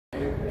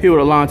Here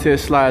with Alantez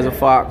Slides of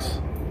Fox,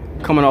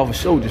 coming off of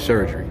shoulder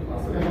surgery.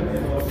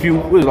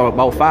 What was it,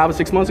 about 5 or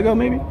 6 months ago,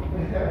 maybe?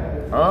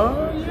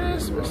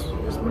 Yes,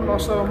 it's been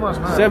about 7 months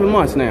now. 7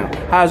 months now.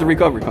 How's the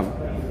recovery coming?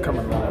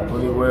 Coming along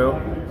really well.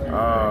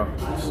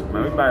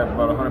 Man, we back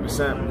about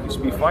 100%. We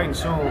should be fighting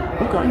soon.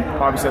 Okay.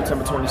 Probably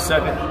September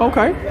 22nd.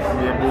 Okay.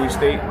 Yeah, Bowie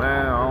State,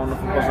 man. I don't know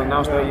if I'm supposed to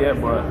announce that yet,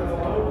 but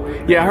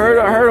yeah, I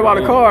heard about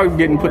a card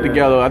getting put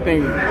together. I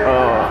think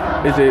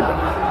is it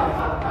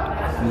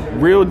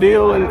Real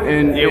Deal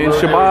and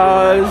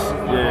Shabazz?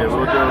 Yeah,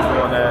 Real Deal's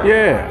doing that.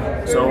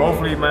 Yeah. So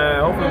hopefully,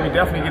 man, we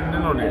definitely getting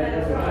in on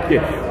it.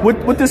 Yeah.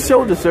 With the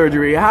shoulder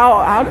surgery,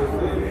 how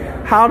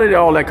did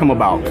all that come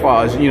about? As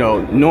far as, you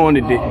know, knowing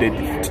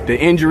the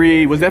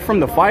injury, was that from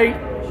the fight?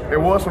 It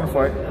was from the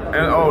fight.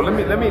 And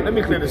let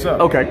me clear this up.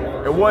 Okay.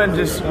 It wasn't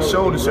just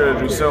shoulder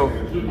surgery. So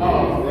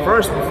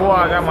first, before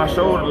I got my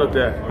shoulder looked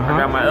at, I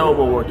got my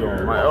elbow worked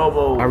on. My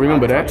elbow. I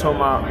remember that. I tore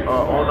my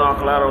ulnar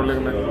collateral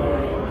ligament,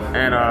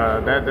 and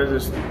that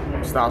just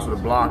stops with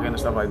the blocking and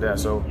stuff like that.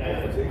 So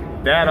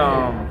that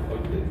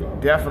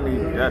definitely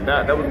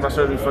that was my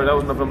surgery first. That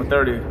was November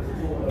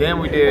 30th. Then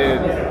we did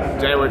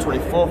January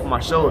 24th for my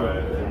shoulder.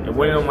 And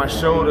went in on my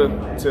shoulder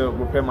to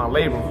repair my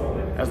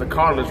labrum. That's the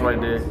cartilage right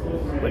there.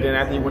 But then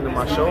after he went to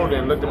my shoulder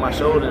and looked at my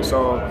shoulder and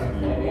saw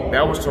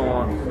that was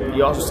torn,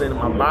 he also said that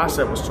my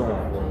bicep was torn.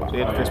 So he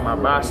had to fix my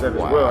bicep as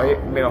well. He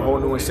made a whole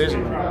new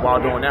incision while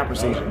doing that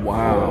procedure.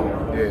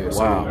 Wow. Yeah.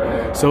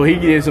 Wow. So he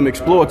did some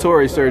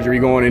exploratory surgery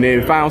going in there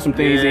and found some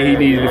things that he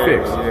needed to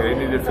fix. Yeah, they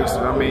needed to fix it.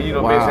 I mean, you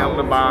know, basically I'm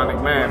the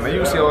bionic man. Man,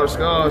 you can see all the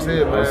scars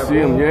here, man. I see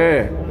them,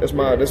 yeah.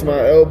 That's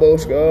my elbow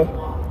scar.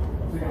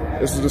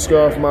 This is the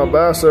scar for my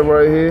bicep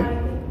right here.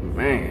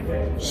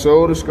 Man.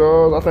 Shoulder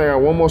scars. I think I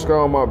got one more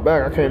scar on my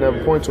back. I can't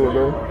ever point to it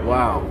though.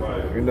 Wow.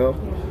 You know?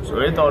 So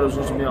they thought it was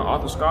supposed to be an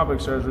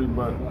arthroscopic surgery,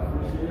 but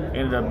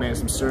ended up being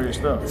some serious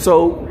stuff.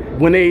 So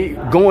when they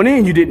going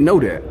in, you didn't know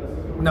that?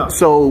 No.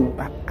 So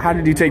how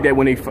did you take that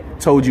when they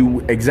told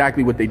you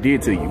exactly what they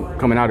did to you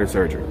coming out of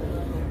surgery?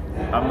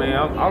 I mean,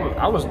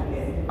 I was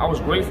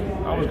grateful.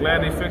 I was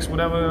glad they fixed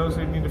whatever else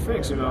they needed to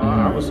fix. You know,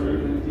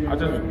 I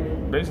just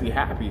basically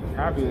happy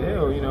as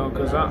hell. You know,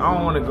 because I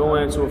don't want to go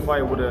into a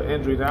fight with an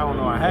injury that I don't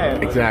know I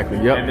had. Exactly.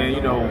 Yep. And then,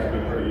 you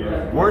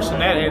know, worse than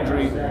that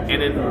injury,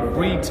 and then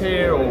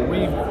re-tear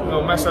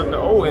or mess up the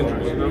old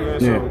injuries. You know what I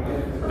mean? Yeah.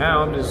 So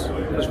now I'm just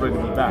ready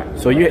to be back.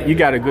 So you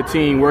got a good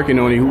team working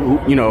on you.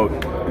 Who, you know,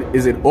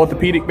 is it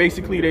orthopedic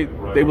basically?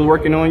 They was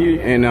working on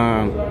you and.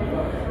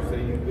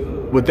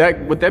 With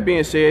that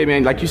being said,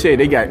 man, like you said,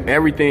 they got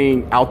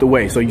everything out the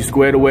way. So you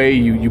squared away,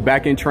 you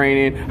back in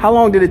training. How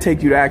long did it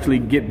take you to actually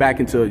get back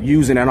into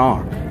using that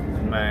arm?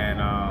 Man,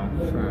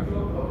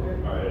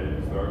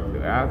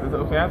 after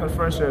the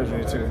first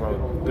surgery, it took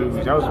about 3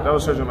 weeks. That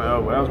was surgery on my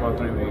elbow. That was about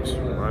 3 weeks,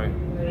 right?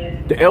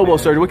 The elbow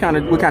surgery. What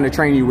kind of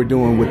training you were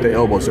doing with the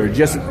elbow surgery?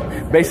 Just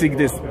basically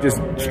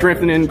just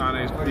strengthening.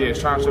 Trying to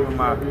strengthen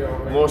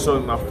more so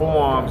my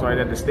forearms, right?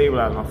 To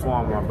stabilize my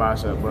forearm and my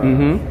bicep.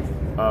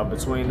 But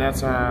between that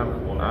time,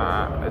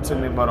 it took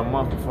me about a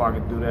month before I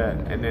could do that,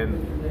 and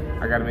then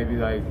I got maybe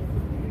like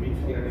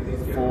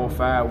 4 or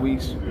 5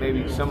 weeks,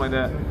 maybe something like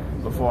that,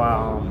 before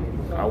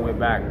I went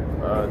back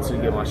to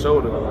get my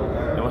shoulder.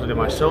 And once I did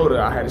my shoulder,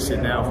 I had to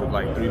sit down for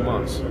like 3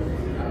 months.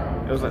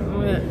 It was like,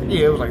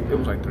 yeah, it was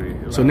like 3.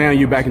 So now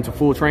you're back into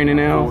full training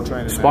now? Full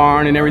training,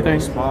 sparring and everything?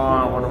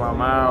 Sparring, running my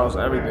miles,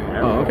 everything.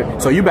 Oh, okay.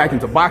 So you're back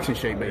into boxing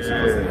shape,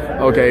 basically.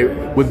 Yeah. Okay.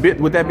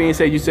 With that being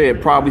said, you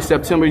said probably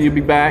September you'll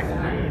be back.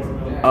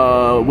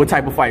 What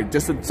type of fight?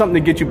 Just something to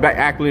get you back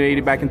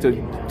acclimated back into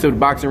the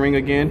boxing ring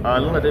again?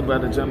 Look like they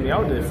about to jump me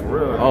out there for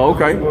real. Oh,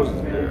 okay.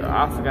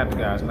 I forgot the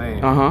guy's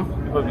name. He's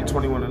supposed to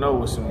be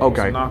 21-0 with some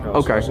knockouts.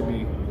 Okay. So it should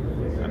be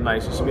a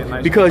nice.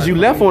 Because you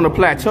left on a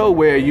plateau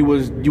where you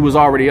was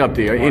already up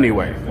there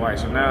anyway. Right.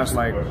 So now it's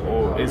like,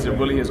 is it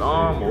really his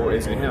arm or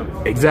is it him?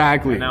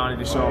 Exactly. And now I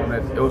need to show him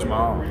that it was my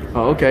arm.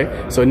 Oh,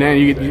 okay. So now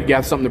you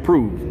got something to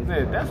prove.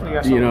 Yeah, definitely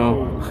got something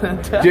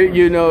to prove.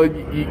 you know,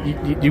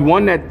 you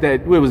won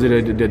that what was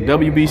it, the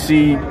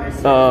WBC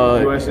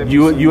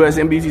US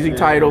NBC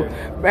title.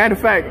 Matter of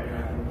fact,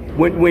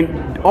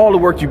 when all the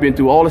work you've been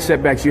through, all the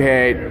setbacks you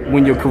had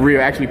when your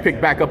career actually picked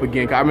back up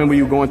again, 'cause I remember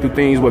you going through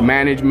things with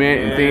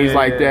management and things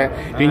like that.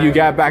 Then you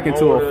got back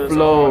into a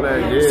flow.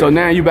 So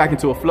now you back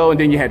into a flow, and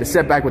then you had the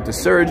setback with the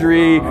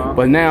surgery.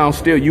 But now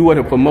still you are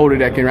the promoter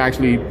that can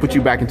actually put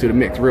you back into the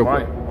mix real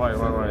quick. Right.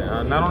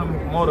 Not only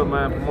promoter,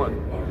 man,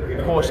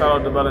 of course, shout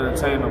out to Bell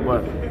Entertainment,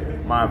 but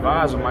my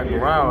advisor, Mike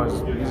Morale,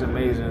 he's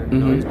amazing. You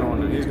know, he's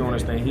doing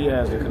this thing. He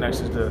has the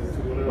connections to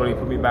really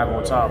put me back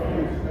on top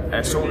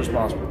as soon as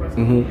possible.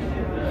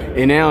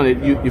 And now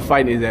that you're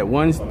fighting, is that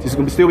it's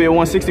gonna still be at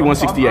 160,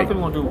 168? I think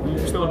we're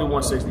still gonna do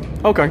 160.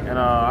 Okay. And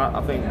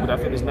I think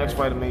this next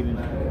fight it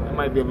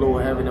might be a little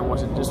heavy than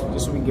 160,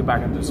 just so we can get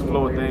back into the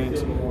flow of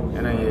things.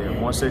 And then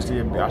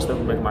 160, I still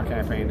can make my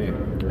campaign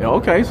there.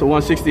 Okay, so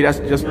 160, that's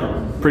just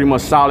pretty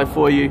much solid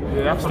for you.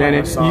 Yeah,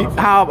 standing. Solid.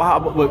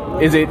 How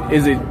is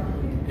it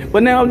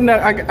But now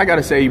I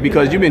gotta say,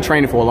 because you've been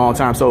training for a long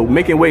time, so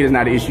making weight is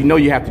not an issue. You know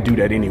you have to do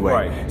that anyway.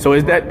 Right. So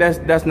is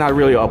that's not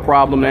really a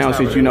problem now,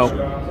 since you know.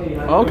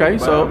 Okay,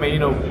 but, so I mean, you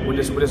know, with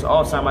this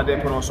all time, I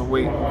did put on some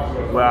weight,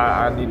 but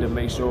I need to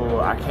make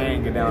sure I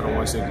can get down to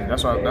 160.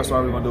 That's why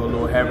we're gonna do a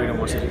little heavier than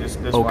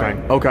 160. This okay,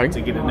 fight, okay.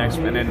 To get the next,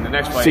 and then the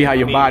next fight. See how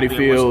your body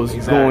feels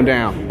going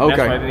down. Okay.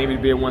 Next fight, they need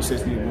to be at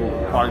 160.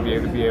 We'll probably be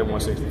able to be at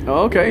 160.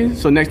 Okay,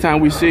 so next time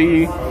we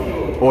see you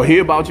or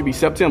hear about you be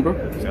September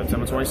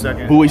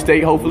 22nd. Bowie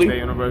State, hopefully. State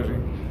University.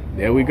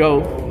 There we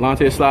go.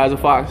 Alantez Slides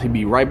and Fox. He'll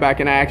be right back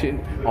in action,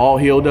 all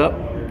healed up,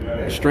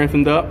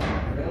 strengthened up,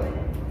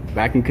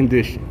 back in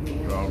condition.